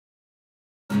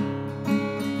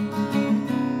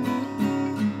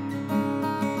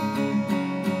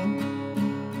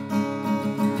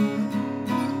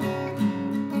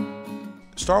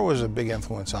Star Wars was a big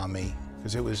influence on me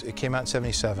because it came out in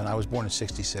 '77. I was born in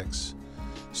 '66,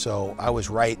 so I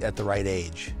was right at the right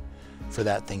age for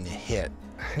that thing to hit.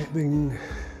 Having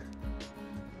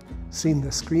seen the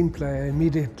screenplay, I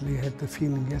immediately had the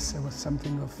feeling, yes, there was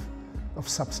something of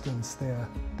substance there.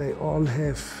 They all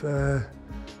have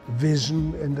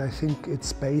vision, and I think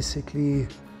it's basically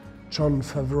Jon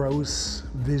Favreau's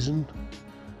vision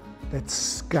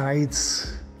that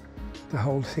guides the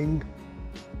whole thing.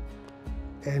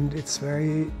 And it's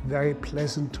very, very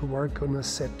pleasant to work on a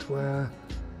set where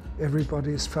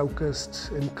everybody is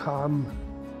focused and calm.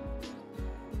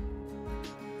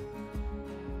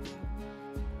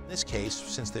 In this case,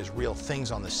 since there's real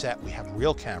things on the set, we have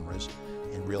real cameras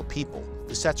and real people.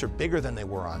 The sets are bigger than they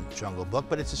were on Jungle Book,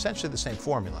 but it's essentially the same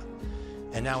formula.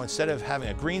 And now instead of having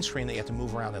a green screen that you have to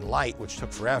move around in light, which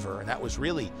took forever, and that was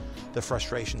really the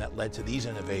frustration that led to these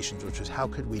innovations, which was how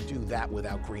could we do that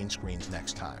without green screens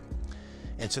next time?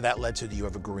 And so that led to you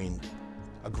have a green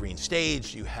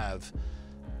stage, you have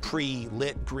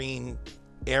pre-lit green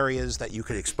areas that you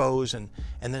could expose, and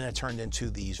then it turned into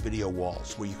these video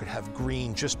walls where you could have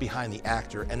green just behind the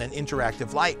actor, and then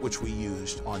interactive light, which we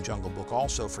used on Jungle Book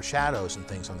also for shadows and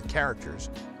things on the characters.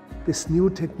 This new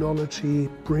technology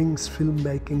brings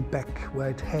filmmaking back where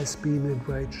it has been and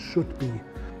where it should be.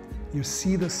 You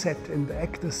see the set and the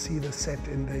actors see the set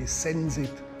and they sense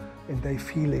it and they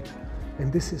feel it.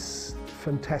 And this is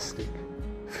fantastic.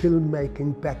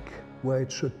 Filmmaking back where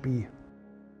it should be.